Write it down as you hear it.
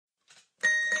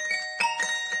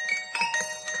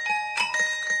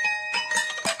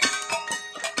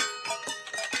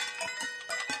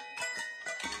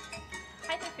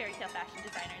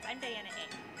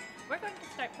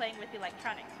with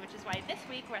electronics, which is why this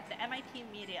week we're at the MIT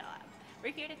Media Lab.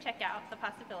 We're here to check out the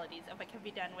possibilities of what can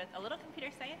be done with a little computer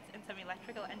science and some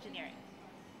electrical engineering.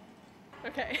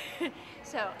 Okay,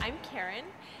 so I'm Karen,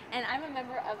 and I'm a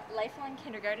member of Lifelong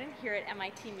Kindergarten here at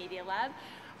MIT Media Lab.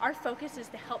 Our focus is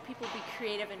to help people be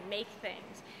creative and make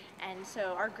things. And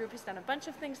so our group has done a bunch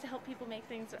of things to help people make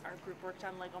things. Our group worked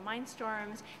on Lego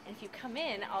Mindstorms, and if you come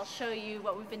in, I'll show you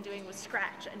what we've been doing with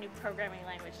Scratch, a new programming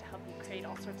language to help you create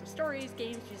all sorts of stories,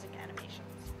 games, music, animations.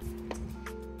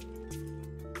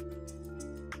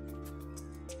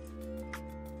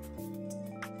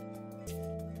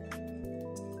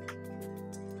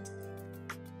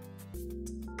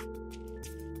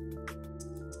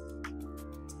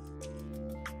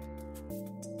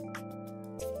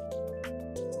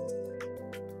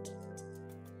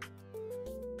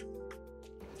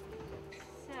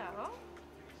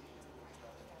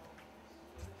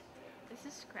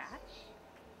 This is Scratch.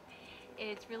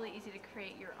 It's really easy to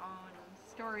create your own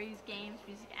stories, games,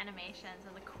 music, animations,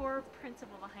 and the core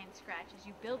principle behind Scratch is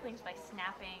you build things by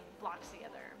snapping blocks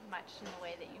together, much in the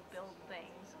way that you build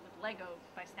things with Lego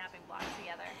by snapping blocks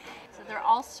together. So there are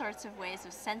all sorts of ways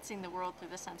of sensing the world through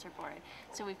the sensor board.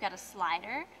 So we've got a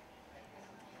slider.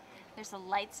 There's a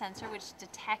light sensor which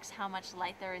detects how much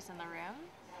light there is in the room.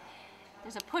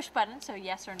 There's a push button, so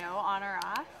yes or no, on or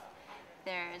off.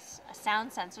 There's a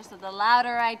sound sensor, so the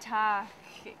louder I talk,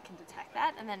 it can detect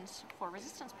that, and then 4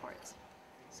 resistance ports.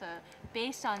 So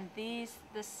based on this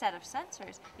set of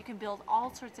sensors, you can build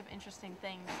all sorts of interesting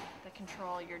things that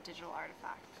control your digital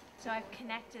artifact. So I've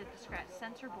connected the Scratch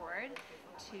sensor board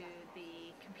to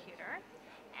the computer,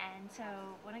 and so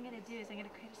what I'm going to do is I'm going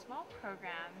to create a small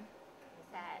program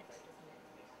that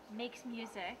makes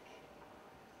music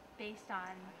based on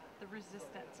the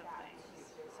resistance of things.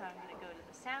 So I'm going to go to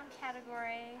the sound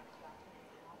category,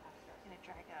 I'm going to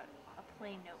drag out a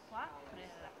plain note block, put it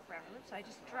in a forever loop. So I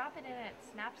just drop it in and it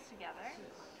snaps together.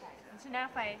 And so now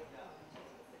if I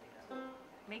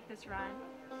make this run,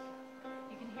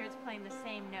 you can hear it's playing the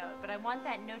same note, but I want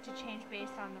that note to change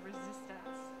based on the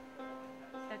resistance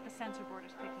that the sensor board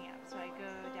is picking up. So I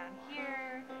go down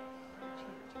here,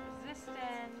 change it to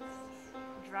resistance,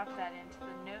 drop that into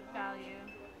the note value.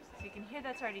 So you can hear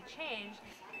that's already changed.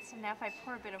 So now if I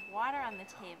pour a bit of water on the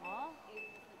table,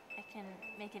 I can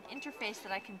make an interface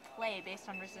that I can play based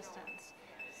on resistance.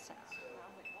 So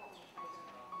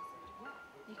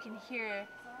you can hear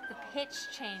the pitch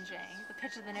changing, the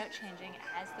pitch of the note changing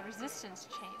as the resistance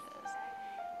changes.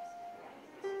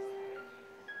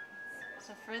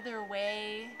 So further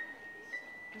away,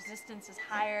 resistance is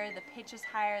higher, the pitch is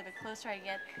higher, the closer I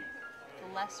get,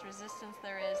 the less resistance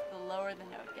there is, the lower the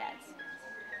note gets.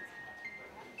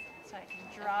 So I can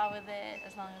draw with it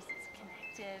as long as it's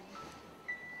connected.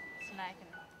 So now I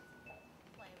can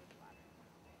play with water.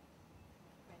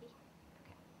 Ready?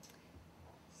 Okay.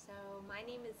 So my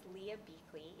name is Leah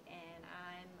Buechley, and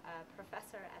I'm a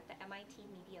professor at the MIT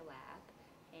Media Lab,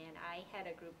 and I head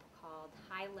a group called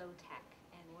High-Low Tech,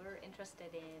 and we're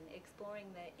interested in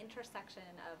exploring the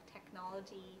intersection of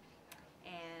technology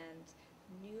and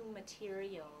new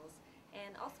materials,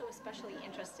 and also especially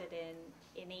interested in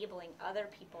enabling other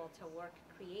people to work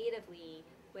creatively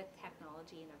with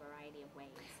technology in a variety of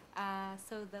ways.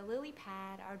 So the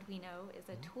LilyPad Arduino is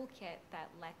a toolkit that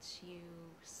lets you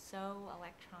sew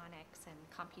electronics and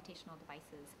computational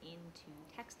devices into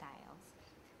textiles.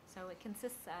 So it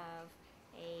consists of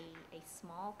a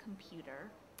small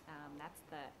computer, that's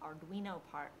the Arduino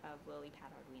part of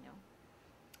LilyPad Arduino.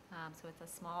 So it's a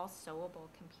small sewable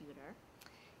computer,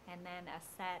 and then a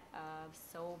set of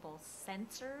sewable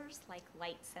sensors like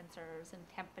light sensors and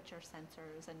temperature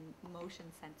sensors and motion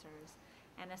sensors,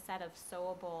 and a set of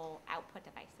sewable output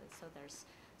devices. So there's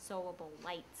sewable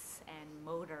lights and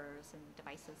motors and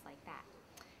devices like that.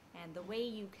 And the way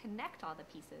you connect all the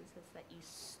pieces is that you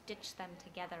stitch them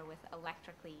together with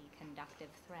electrically conductive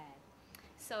thread.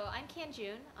 So I'm Kan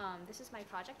Jun. This is my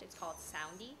project. It's called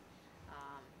Soundy,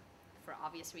 for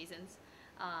obvious reasons.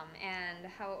 And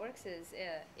how it works is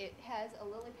it has a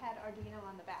LilyPad Arduino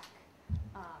on the back,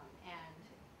 and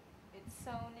it's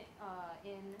sewn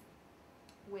in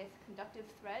with conductive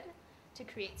thread to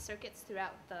create circuits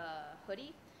throughout the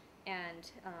hoodie.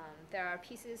 And there are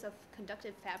pieces of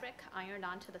conductive fabric ironed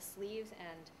onto the sleeves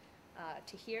and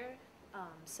to here,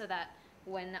 so that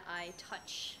when I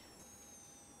touch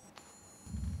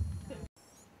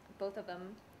both of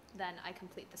them, then I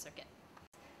complete the circuit.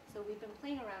 So we've been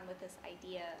playing around with this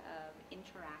idea of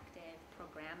interactive,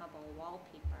 programmable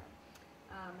wallpaper.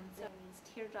 So these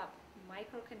teardrop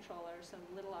microcontrollers, so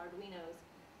little Arduinos,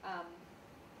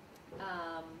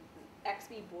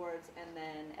 XB boards and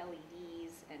then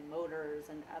LEDs and motors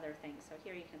and other things. So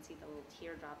here you can see the little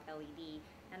teardrop LED,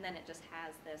 and then it just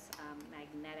has this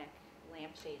magnetic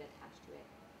lampshade attached to it.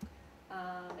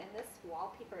 And this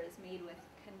wallpaper is made with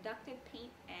conductive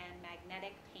paint and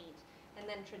magnetic paint, and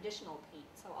then traditional paint.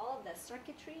 So all of the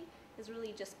circuitry is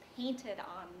really just painted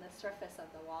on the surface of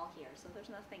the wall here. So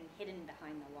there's nothing hidden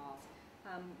behind the walls.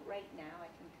 Right now I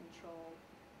can control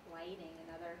lighting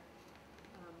and other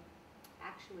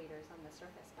actuators on the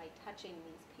surface by touching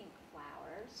these pink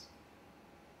flowers.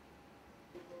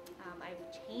 I've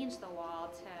changed the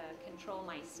wall to control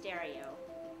my stereo.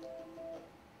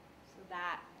 So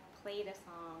that played a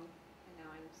song, and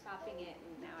now I'm stopping it,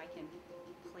 and now I can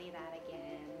play that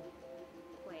again,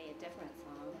 play a different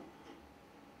song.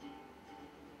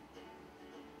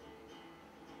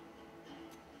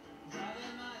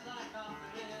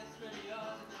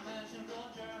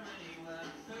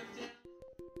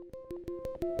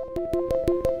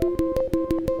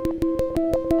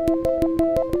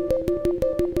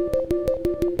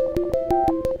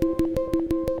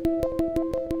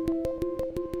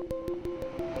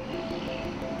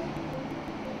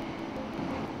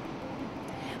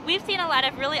 We've seen a lot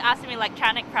of really awesome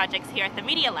electronic projects here at the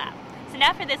Media Lab. So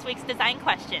now for this week's design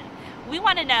question. We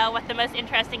want to know what the most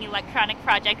interesting electronic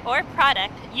project or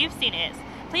product you've seen is.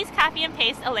 Please copy and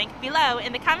paste a link below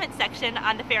in the comments section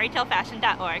on the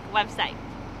fairytalefashion.org website.